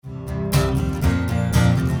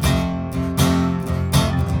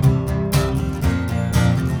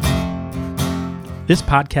This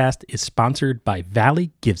podcast is sponsored by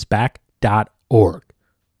valleygivesback.org.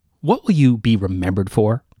 What will you be remembered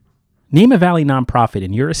for? Name a Valley nonprofit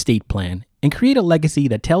in your estate plan and create a legacy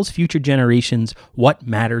that tells future generations what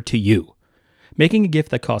matter to you. Making a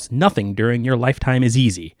gift that costs nothing during your lifetime is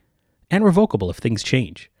easy and revocable if things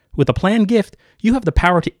change. With a planned gift, you have the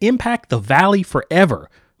power to impact the Valley forever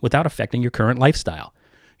without affecting your current lifestyle.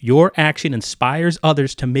 Your action inspires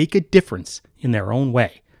others to make a difference in their own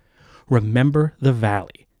way. Remember the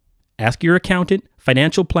Valley. Ask your accountant,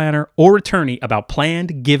 financial planner, or attorney about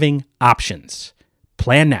planned giving options.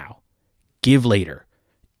 Plan now. Give later.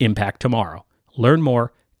 Impact tomorrow. Learn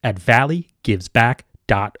more at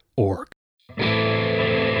valleygivesback.org. For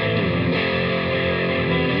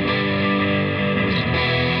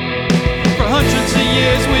hundreds of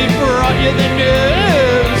years we brought you the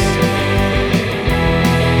news.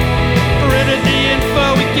 Printed the info,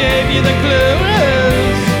 we gave you the clues.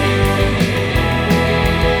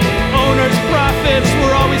 Owners' profits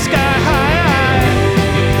were always sky high.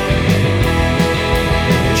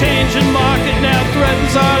 Changing market now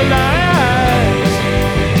threatens our lives.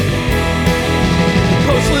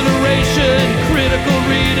 Post-literation, critical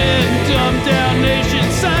reading, dumbed down nation,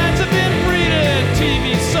 signs of inbreeding,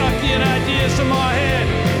 TV sucking ideas from our head,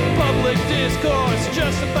 public discourse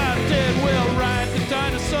just about dead. Well, ride the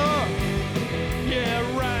dinosaur. Yeah,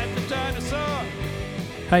 ride the dinosaur.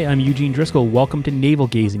 Hi, I'm Eugene Driscoll. Welcome to Navel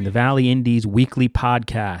Gazing, the Valley Indy's weekly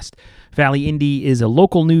podcast. Valley Indy is a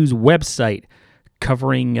local news website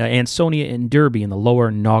covering Ansonia and Derby in the lower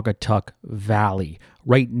Naugatuck Valley.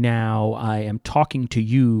 Right now, I am talking to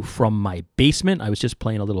you from my basement. I was just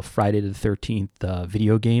playing a little Friday the 13th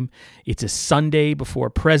video game. It's a Sunday before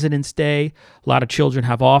President's Day. A lot of children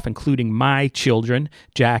have off, including my children,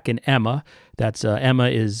 Jack and Emma. That's Emma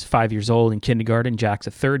is 5 years old in kindergarten. Jack's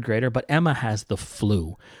a third grader, but Emma has the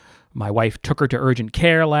flu. My wife took her to urgent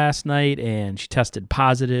care last night, and she tested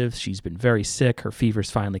positive. She's been very sick. Her fever's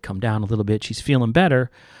finally come down a little bit. She's feeling better,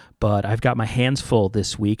 but I've got my hands full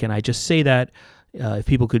this week, and I just say that if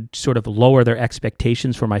people could sort of lower their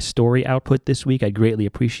expectations for my story output this week, I'd greatly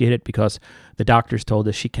appreciate it, because the doctors told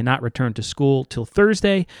us she cannot return to school till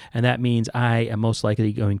Thursday, and that means I am most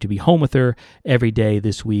likely going to be home with her every day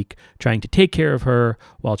this week, trying to take care of her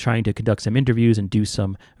while trying to conduct some interviews and do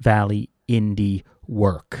some Valley Indy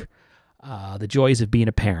work. The joys of being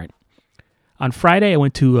a parent. On Friday, I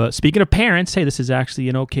went to, speaking of parents, hey, this is actually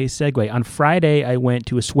an okay segue. On Friday, I went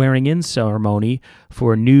to a swearing-in ceremony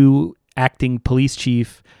for a new acting police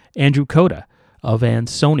chief, Andrew Cota of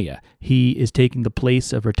Ansonia. He is taking the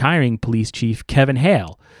place of retiring police chief Kevin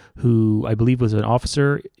Hale, who I believe was an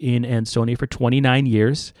officer in Ansonia for 29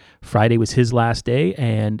 years. Friday was his last day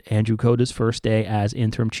and Andrew Cota's first day as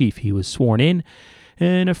interim chief. He was sworn in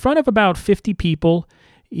front of about 50 people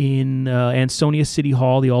in Ansonia City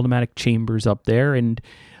Hall, the Aldermanic Chambers up there. And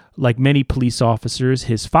like many police officers,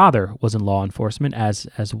 his father was in law enforcement as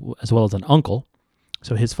well as an uncle.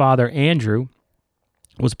 So his father, Andrew,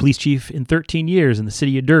 was police chief in 13 years in the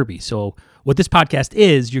city of Derby. So what this podcast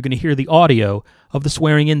is, you're going to hear the audio of the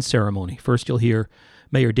swearing-in ceremony. First, you'll hear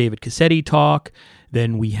Mayor David Cassetti talk.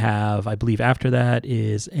 Then we have, I believe after that,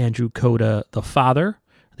 is Andrew Cota, the father,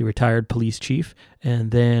 the retired police chief. And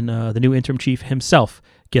then the new interim chief himself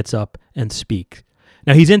gets up and speaks.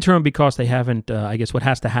 Now, he's interim because they haven't, I guess what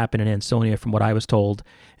has to happen in Ansonia, from what I was told,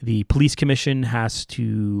 the police commission has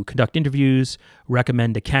to conduct interviews,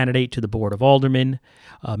 recommend a candidate to the Board of Aldermen.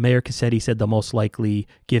 Mayor Cassetti said they'll most likely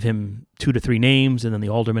give him 2 to 3 names, and then the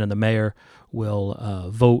alderman and the mayor will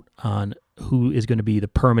vote on who is going to be the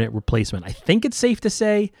permanent replacement. I think it's safe to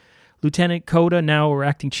say Lieutenant Cota, now or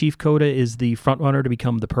acting Chief Cota, is the front runner to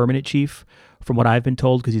become the permanent chief, from what I've been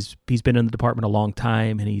told, because he's been in the department a long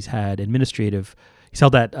time, and he's held the administrative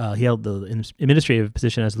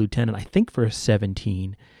position as lieutenant, I think, for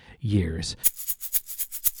 17 years.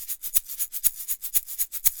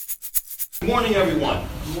 Good morning, everyone.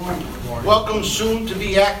 Good morning. Welcome soon to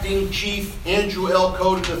be acting Chief Andrew L.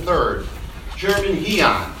 Cota III, Chairman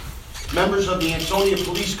Heon, members of the Ansonia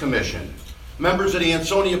Police Commission, members of the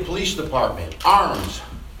Ansonia Police Department, Arms,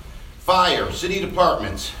 Fire, City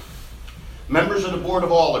Departments, members of the Board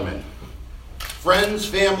of Aldermen, friends,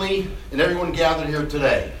 family, and everyone gathered here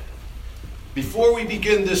today. Before we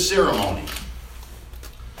begin this ceremony,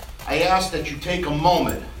 I ask that you take a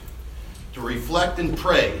moment to reflect and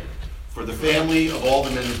pray for the family of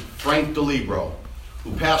Alderman Frank DeLibero,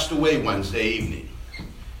 who passed away Wednesday evening.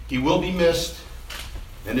 He will be missed,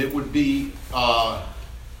 and it would be,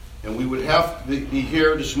 and we would have to be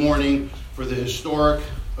here this morning for the historic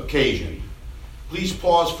occasion. Please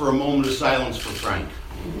pause for a moment of silence for Frank.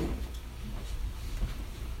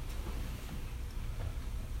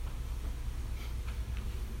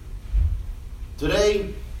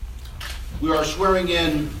 Today, we are swearing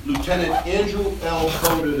in Lieutenant Andrew L.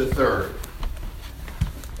 Cota III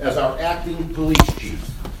as our acting police chief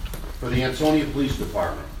for the Ansonia Police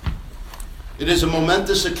Department. It is a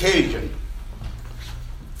momentous occasion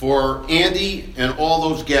for Andy and all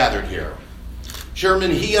those gathered here. Chairman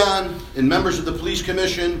Heon and members of the Police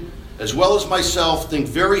Commission, as well as myself, think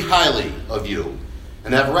very highly of you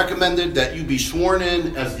and have recommended that you be sworn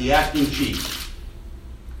in as the acting chief.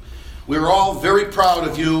 We are all very proud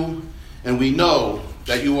of you, and we know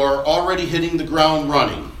that you are already hitting the ground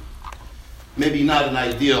running. Maybe not an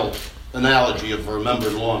ideal analogy of a member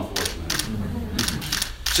of law enforcement.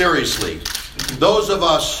 Seriously, those of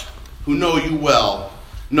us who know you well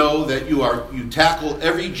know that you tackle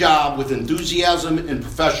every job with enthusiasm and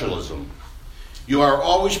professionalism. You are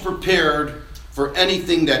always prepared for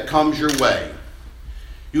anything that comes your way.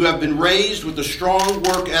 You have been raised with a strong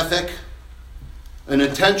work ethic, an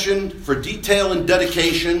attention for detail and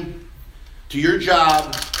dedication to your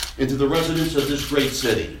job and to the residents of this great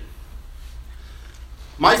city.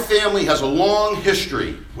 My family has a long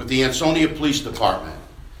history with the Ansonia Police Department,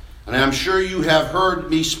 and I'm sure you have heard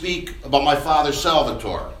me speak about my father,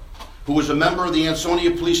 Salvatore, who was a member of the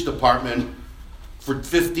Ansonia Police Department for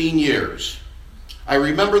 15 years. I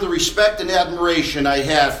remember the respect and admiration I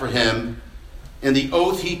had for him and the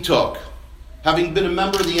oath he took. Having been a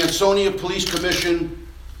member of the Ansonia Police Commission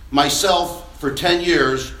myself for 10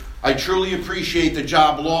 years, I truly appreciate the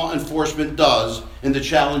job law enforcement does and the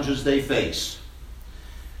challenges they face.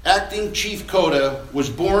 Acting Chief Cota was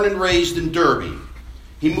born and raised in Derby.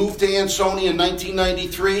 He moved to Ansonia in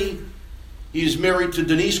 1993. He is married to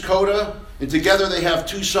Denise Cota, and together they have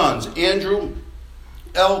two sons, Andrew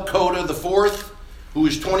L. Cota IV, who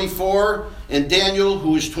is 24, and Daniel,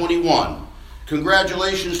 who is 21.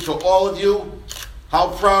 Congratulations to all of you.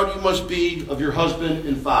 How proud you must be of your husband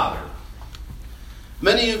and father.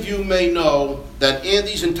 Many of you may know that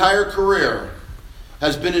Andy's entire career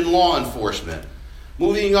has been in law enforcement,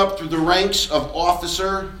 moving up through the ranks of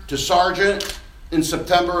officer to sergeant in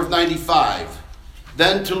September of '95,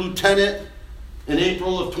 then to lieutenant in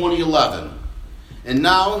April of 2011. And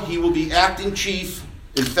now he will be acting chief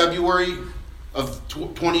in February of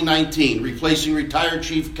 2019, replacing retired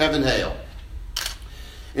Chief Kevin Hale.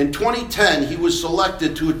 In 2010, he was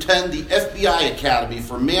selected to attend the FBI Academy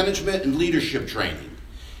for Management and Leadership Training.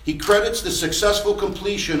 He credits the successful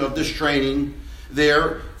completion of this training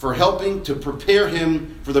there for helping to prepare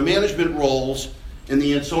him for the management roles in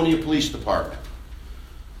the Ansonia Police Department.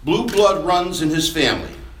 Blue blood runs in his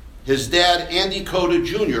family. His dad, Andy Cota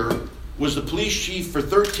Jr., was the police chief for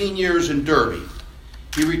 13 years in Derby.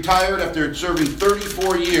 He retired after serving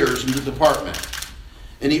 34 years in the department.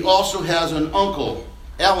 And he also has an uncle,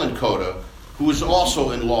 Alan Cota, who is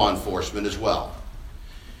also in law enforcement as well.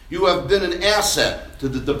 You have been an asset to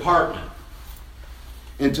the department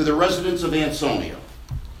and to the residents of Ansonia.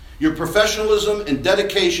 Your professionalism and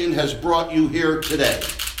dedication has brought you here today.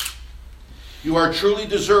 You are truly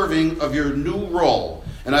deserving of your new role,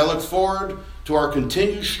 and I look forward to our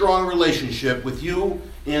continued strong relationship with you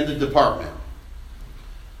and the department.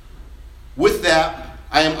 With that,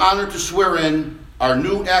 I am honored to swear in our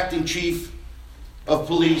new acting chief of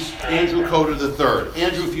police, Andrew Cota III.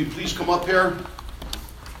 Andrew, if you'd please come up here.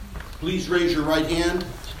 Please raise your right hand.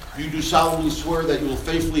 You do solemnly swear that you will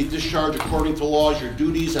faithfully discharge according to laws your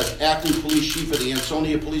duties as acting police chief of the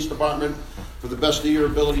Ansonia Police Department for the best of your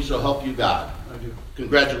ability, so help you God. I do.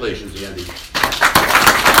 Congratulations, Andy.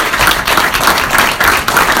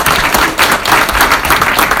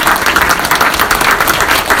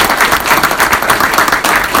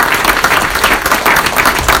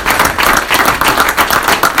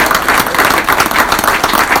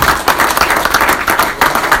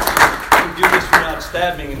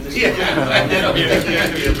 Stabbing in this. That'll be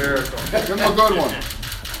a miracle. Give him a good one.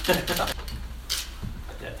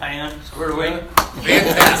 That tie on, squared away.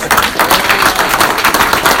 Fantastic.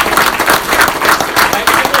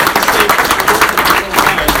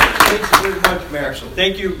 Thank you very much, Mayor.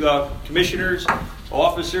 Thank you, commissioners,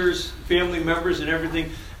 officers, family members, and everything.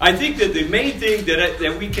 I think that the main thing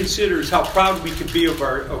that we consider is how proud we can be of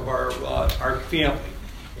our family.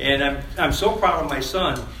 And I'm so proud of my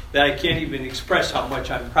son that I can't even express how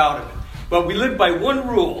much I'm proud of him. But we live by one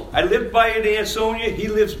rule. I live by it in Ansonia. He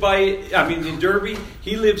lives by it, in Derby.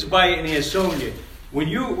 He lives by it in Ansonia. When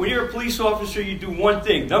you're a police officer, you do one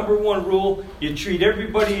thing. Number one rule, you treat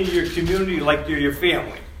everybody in your community like they're your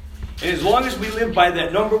family. And as long as we live by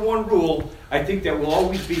that number one rule, I think that we'll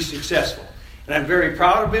always be successful. And I'm very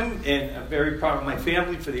proud of him, and I'm very proud of my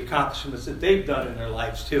family for the accomplishments that they've done in their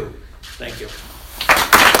lives too. Thank you.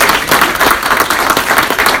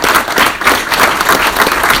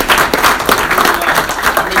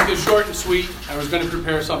 short and sweet. I was going to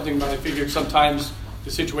prepare something, but I figured sometimes the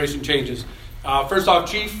situation changes. First off,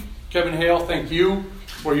 Chief Kevin Hale, thank you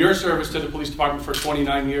for your service to the police department for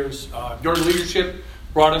 29 years. Your leadership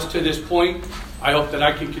brought us to this point. I hope that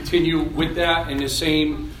I can continue with that in the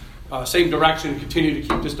same direction, continue to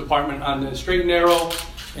keep this department on the straight and narrow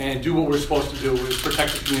and do what we're supposed to do, is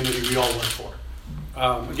protect the community we all work for.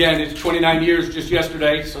 Again, it's 29 years just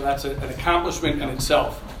yesterday, so that's an accomplishment in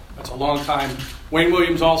itself. That's a long time. Wayne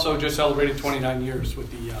Williams also just celebrated 29 years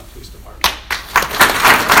with the police department.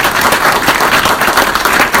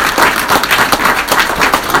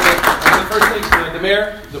 First, thanks to the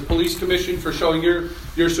mayor, the police commission for showing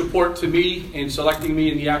your support to me and selecting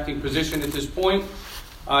me in the acting position at this point.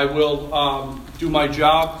 I will do my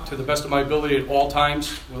job to the best of my ability at all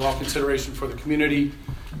times, with all consideration for the community.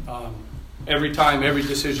 Every time, every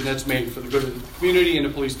decision that's made for the good of the community and the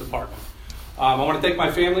police department. I want to thank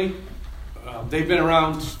my family. They've been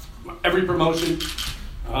around every promotion.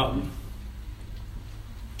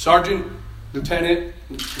 Sergeant, lieutenant,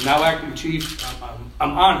 now acting chief.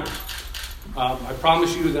 I'm honored. I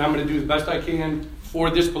promise you that I'm going to do the best I can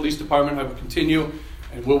for this police department. I will continue,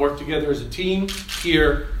 and we'll work together as a team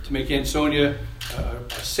here to make Ansonia a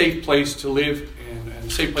safe place to live and a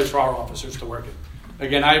safe place for our officers to work in.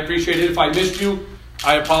 Again, I appreciate it. If I missed you,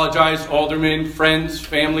 I apologize. Aldermen, friends,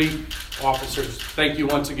 family, officers, thank you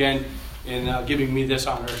once again in giving me this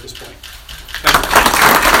honor at this point.